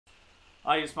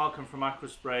Hi, it's Malcolm from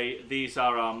Aquaspray. These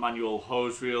are our manual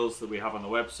hose reels that we have on the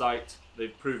website.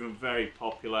 They've proven very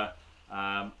popular.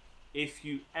 If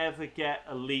you ever get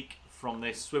a leak from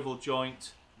this swivel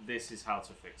joint, this is how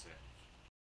to fix it.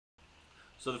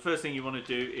 So the first thing you want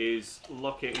to do is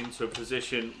lock it into a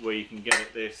position where you can get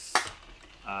at this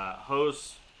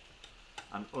hose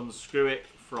and unscrew it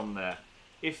from there.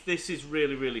 If this is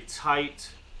really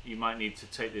tight, you might need to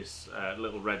take this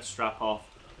little red strap off,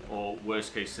 or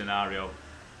worst case scenario,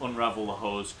 unravel the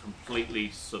hose completely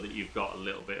so that you've got a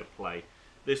little bit of play.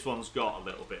 This one's got a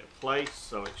little bit of play,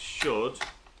 so it should,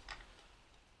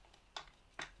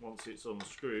 once it's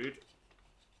unscrewed,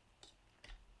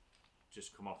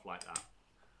 just come off like that.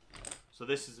 So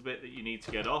this is the bit that you need to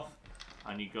get off,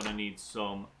 and you're going to need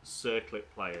some circlip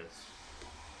pliers.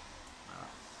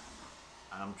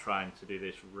 I'm trying to do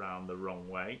this round the wrong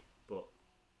way, but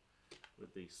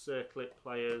with these circlip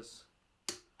pliers,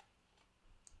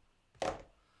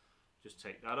 just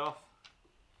take that off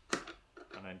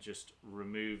and then just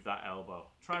remove that elbow.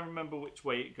 Try and remember which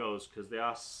way it goes, because they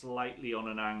are slightly on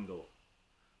an angle,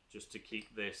 just to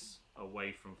keep this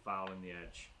away from fouling the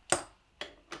edge.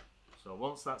 So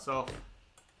once that's off,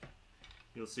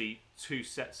 you'll see two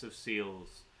sets of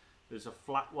seals. There's a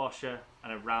flat washer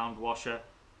and a round washer,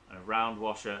 and a round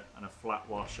washer and a flat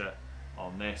washer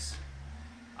on this,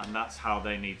 and that's how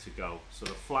they need to go. So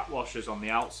the flat washer's on the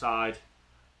outside,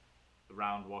 the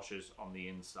round washer's on the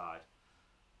inside.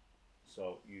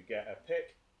 So you get a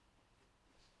pick,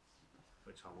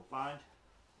 which I will find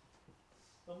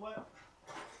somewhere.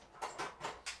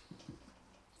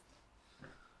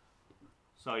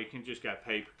 So you can just get a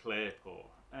paper clip or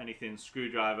anything,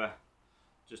 screwdriver,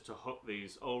 just to hook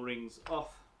these O-rings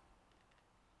off.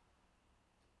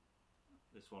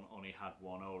 This one only had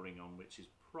one O-ring on, which is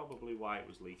probably why it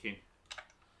was leaking.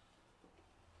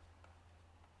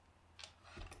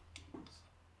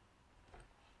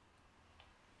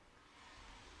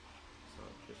 So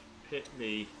just pick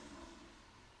the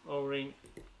O-ring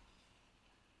and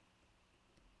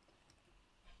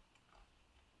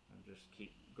just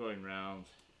keep going round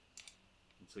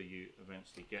until you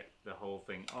eventually get the whole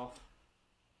thing off.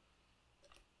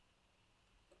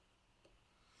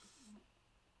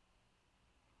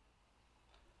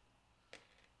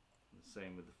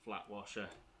 Same with the flat washer.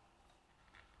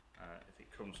 If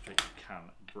it comes to it, you can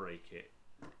break it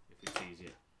if it's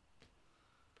easier.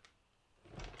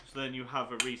 So then you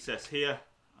have a recess here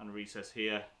and a recess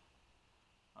here,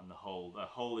 and the hole. The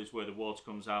hole is where the water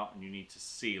comes out, and you need to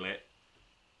seal it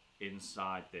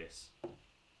inside this.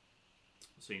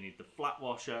 So you need the flat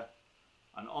washer,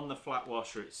 and on the flat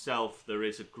washer itself there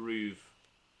is a groove,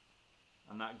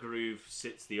 and that groove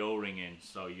sits the O-ring in.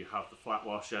 So you have the flat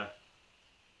washer,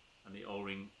 and the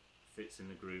O-ring fits in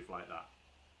the groove like that.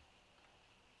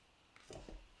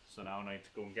 So now I need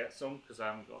to go and get some, because I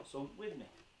haven't got some with me.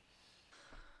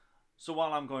 So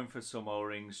while I'm going for some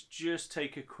O-rings, just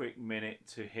take a quick minute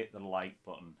to hit the like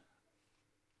button.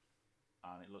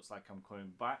 And it looks like I'm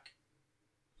coming back.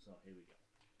 So here we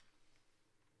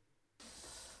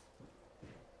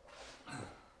go.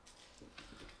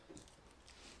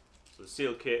 So the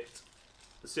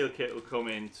seal kit will come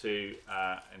into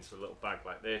a little bag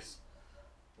like this.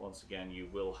 Once again, you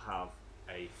will have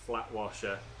a flat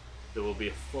washer. There will be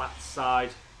a flat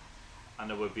side and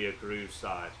there will be a groove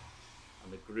side.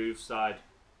 And the groove side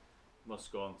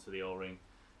must go onto the O-ring.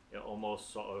 It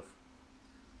almost sort of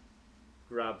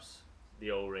grabs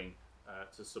the O-ring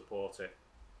to support it.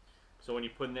 So when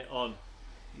you're putting it on,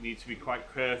 you need to be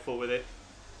quite careful with it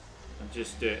and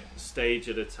just do it stage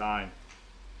at a time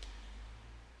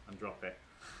and drop it.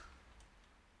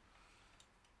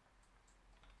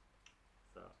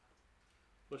 So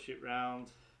push it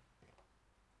round.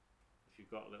 If you've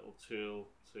got a little tool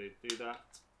to do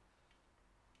that,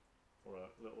 or a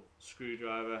little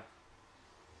screwdriver,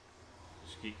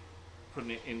 just keep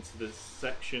putting it into the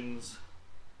sections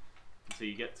until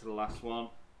you get to the last one.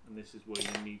 And this is where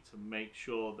you need to make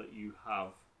sure that you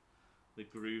have the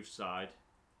groove side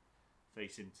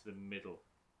facing to the middle.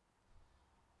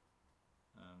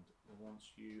 And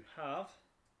once you have,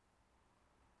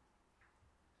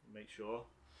 make sure,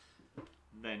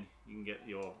 then you can get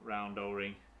your round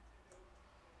O-ring,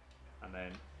 and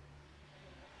then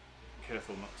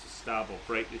careful not to stab or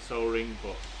break this O-ring,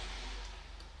 but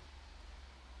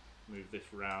move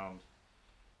this round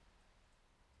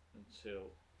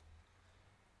until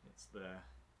it's there.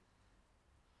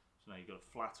 So now you've got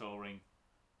a flat O-ring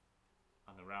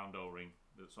and a round O-ring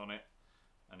that's on it,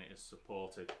 and it is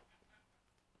supported.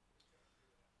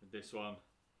 With this one,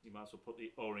 you might as well put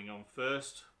the O-ring on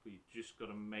first, but you've just got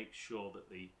to make sure that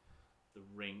the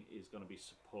ring is going to be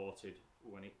supported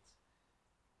when it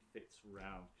fits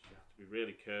round. You have to be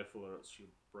really careful or else you'll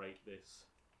break this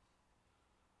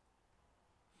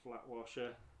flat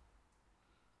washer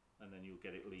and then you'll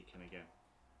get it leaking again.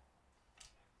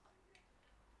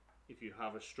 If you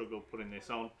have a struggle putting this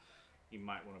on, you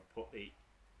might want to put the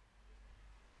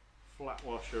flat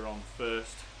washer on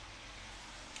first.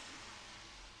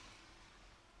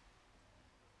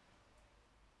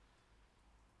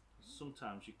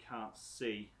 Sometimes you can't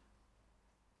see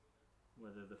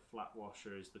whether the flat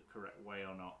washer is the correct way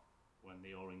or not when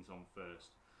the O-ring's on first.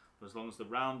 But as long as the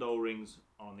round O-rings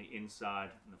are on the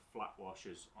inside and the flat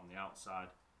washers on the outside,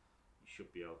 you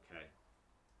should be okay.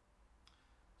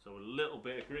 So a little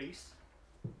bit of grease.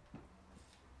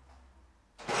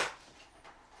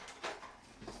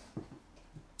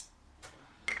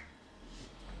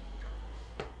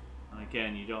 And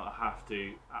again, you don't have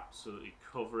to absolutely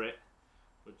cover it,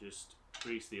 but just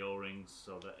grease the O-rings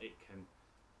so that it can,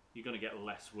 you're going to get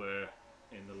less wear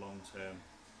in the long term.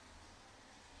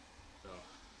 So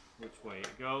which way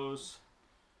it goes,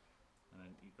 and then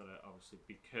you've got to obviously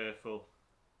be careful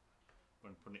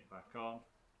when putting it back on,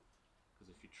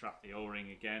 because if you trap the O-ring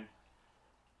again,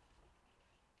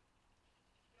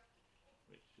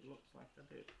 which it looks like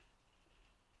I did,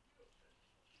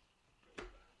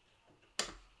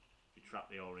 if you trap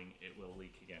the O-ring it will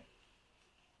leak again.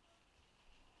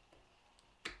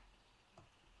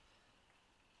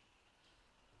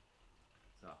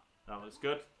 So that looks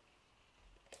good,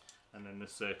 and then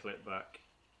just circle it back.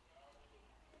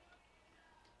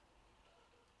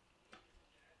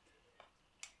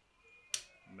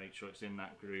 And make sure it's in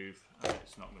that groove and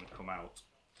it's not going to come out.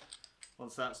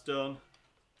 Once that's done,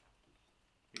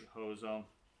 put your hose on,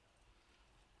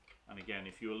 and again,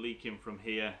 if you were leaking from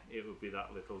here, it would be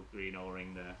that little green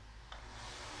O-ring there.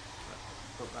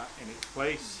 Put that in its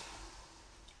place.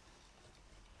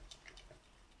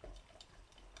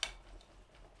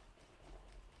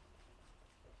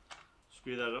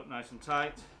 Screw that up nice and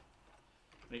tight.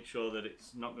 Make sure that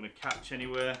it's not going to catch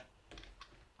anywhere,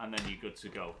 and then you're good to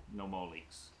go. No more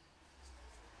leaks.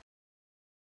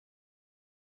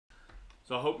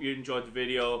 So I hope you enjoyed the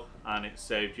video and it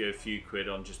saved you a few quid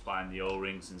on just buying the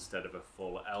O-rings instead of a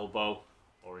full elbow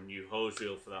or a new hose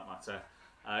reel for that matter.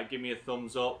 Give me a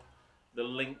thumbs up. The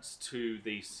links to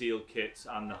the seal kits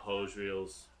and the hose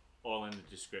reels all in the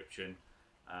description.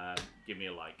 Give me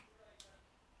a like.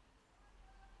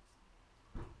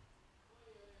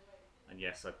 And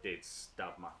yes, I did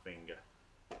stab my finger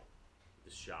with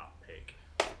the sharp pick.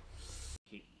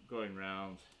 Keep going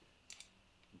round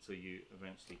until you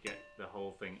eventually get the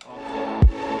whole thing off.